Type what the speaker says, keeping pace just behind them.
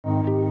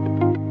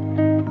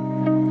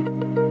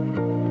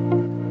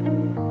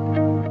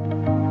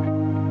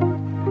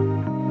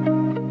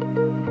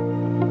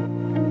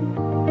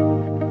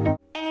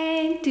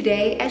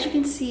as you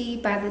can see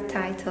by the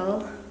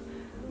title,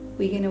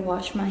 we're gonna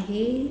wash my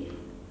hair.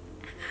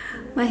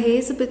 My hair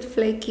is a bit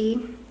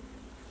flaky,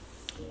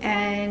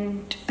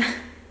 and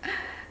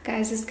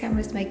guys, this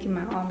camera is making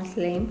my arms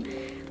lame,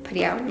 but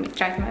yeah, let me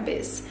try my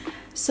best.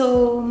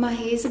 So my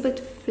hair is a bit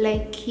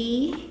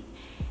flaky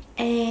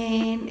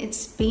and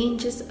it's been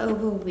just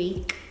over a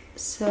week,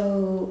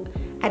 so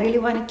I really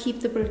want to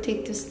keep the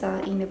protective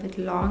style in a bit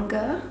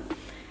longer.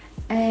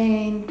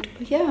 And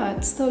yeah,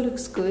 it still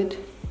looks good,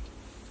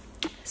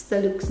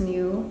 still looks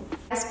new.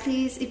 Guys,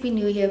 please, if you're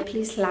new here,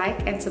 please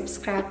like and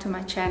subscribe to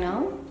my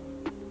channel.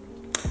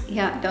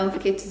 Yeah, don't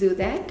forget to do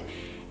that.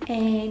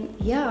 And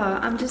yeah,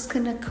 I'm just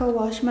gonna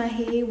co-wash my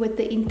hair with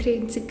the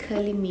Intrinsic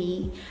Curly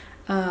Me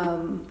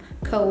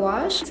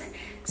co-wash.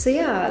 So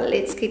yeah,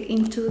 let's get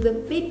into the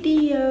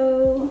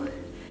video.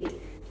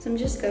 So I'm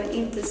just going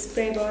into the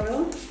spray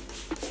bottle,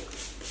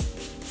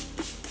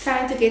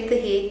 trying to get the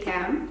hair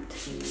tamped.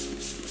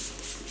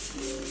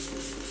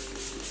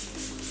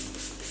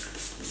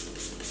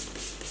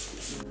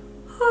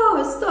 Oh,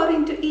 it's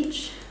starting to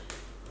itch.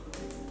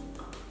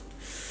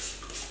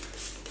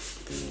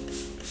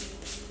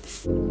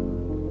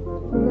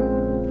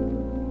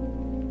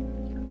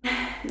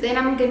 Then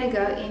I'm gonna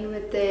go in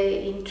with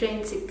the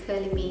Intrinsic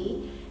Curly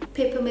Me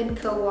Peppermint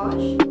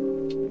Co-Wash.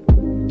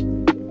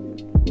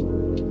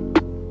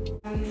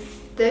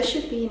 This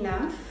should be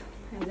enough,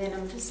 and then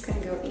I'm just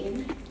gonna go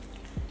in.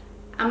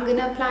 I'm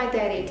gonna apply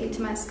directly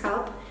to my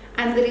scalp,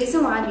 and the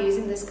reason why I'm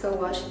using this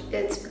co-wash,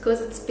 it's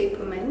because it's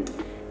peppermint,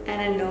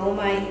 and I know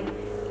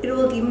it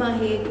will give my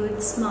hair a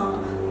good smell.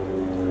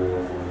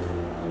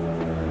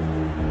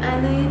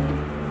 And then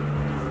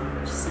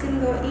I'm just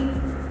gonna go in.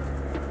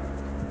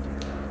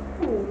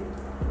 Oh,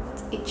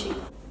 it's itchy.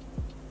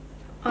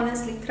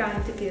 Honestly,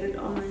 trying to get it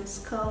on my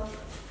scalp.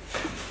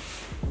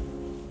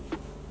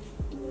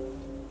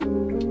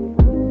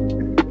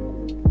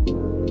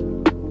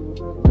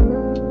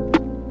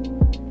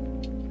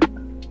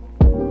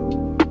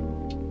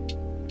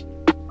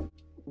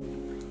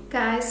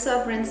 Guys, so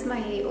I've rinsed my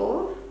hair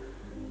off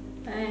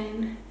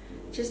and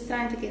just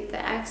trying to get the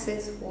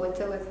excess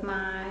water with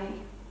my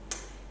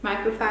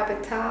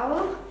microfiber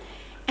towel.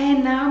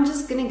 And now I'm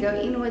just gonna go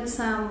in with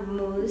some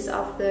mousse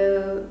of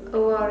the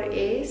HolderR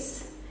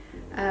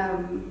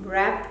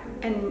wrap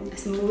and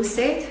mousse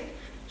set.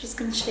 Just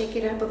gonna shake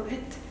it up a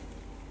bit.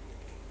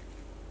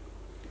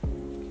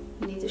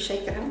 You need to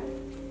shake it up.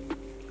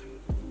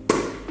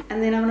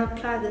 And then I'm gonna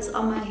apply this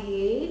on my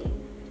hair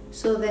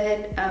so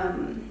that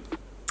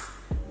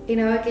you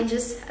know, I can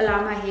just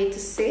allow my hair to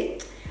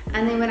set.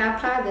 And then when I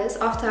apply this,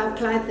 after I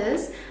apply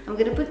this, I'm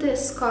gonna put the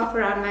scarf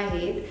around my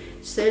head,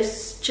 so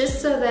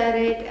just so that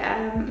it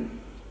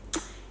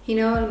you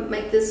know,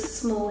 make this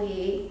small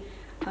hair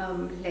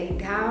lay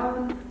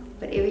down,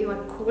 whatever you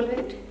want to call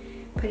it.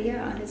 But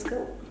yeah, let's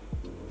go.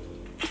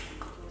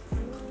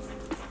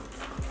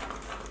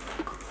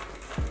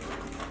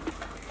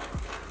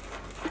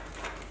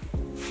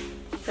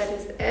 That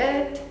is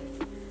it,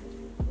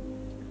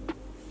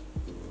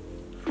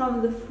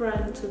 from the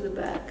front to the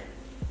back.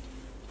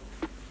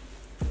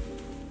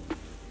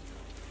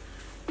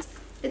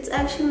 It's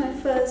actually my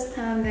first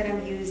time that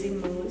I'm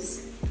using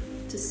mousse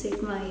to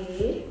set my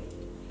hair,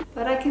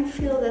 but I can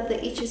feel that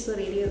the itch is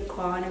already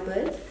gone a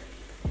bit,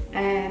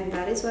 and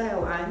that is what I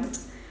want,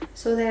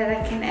 so that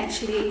I can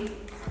actually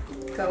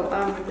go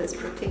on with this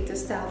protective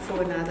style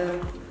for another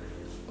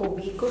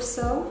week or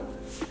so.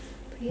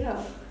 But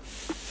yeah,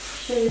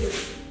 show you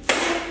this.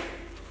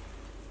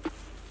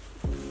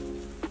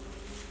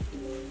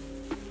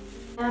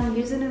 I'm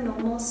using a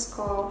normal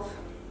scarf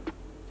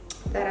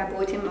that I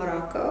bought in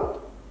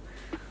Morocco,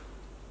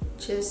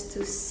 just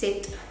to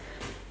set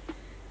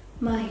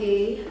my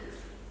hair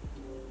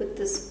with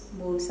this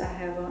mousse I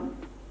have on.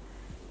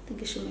 I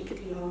think I should make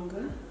it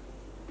longer.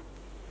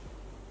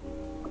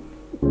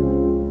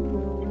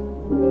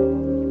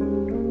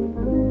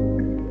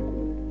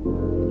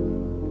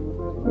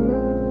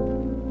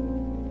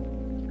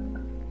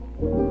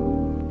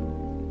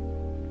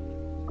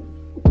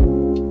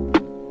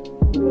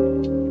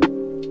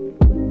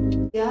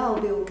 Yeah,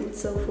 I'll be walking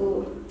so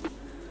for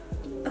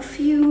a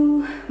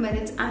few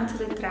minutes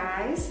until it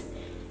dries,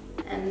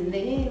 and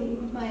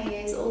then my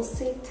hair is all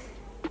set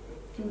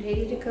and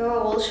ready to go.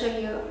 I will show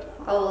you,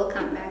 I will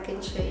come back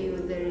and show you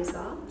the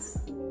results.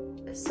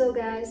 So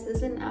guys, this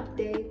is an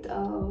update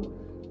of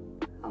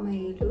how my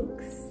hair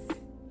looks.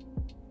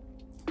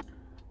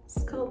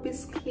 Scalp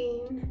is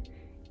clean,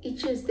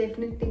 itch is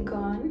definitely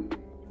gone.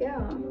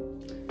 Yeah,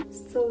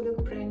 still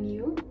look brand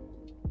new.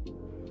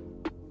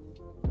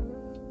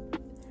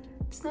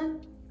 It's not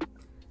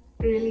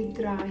really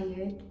dry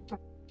yet, but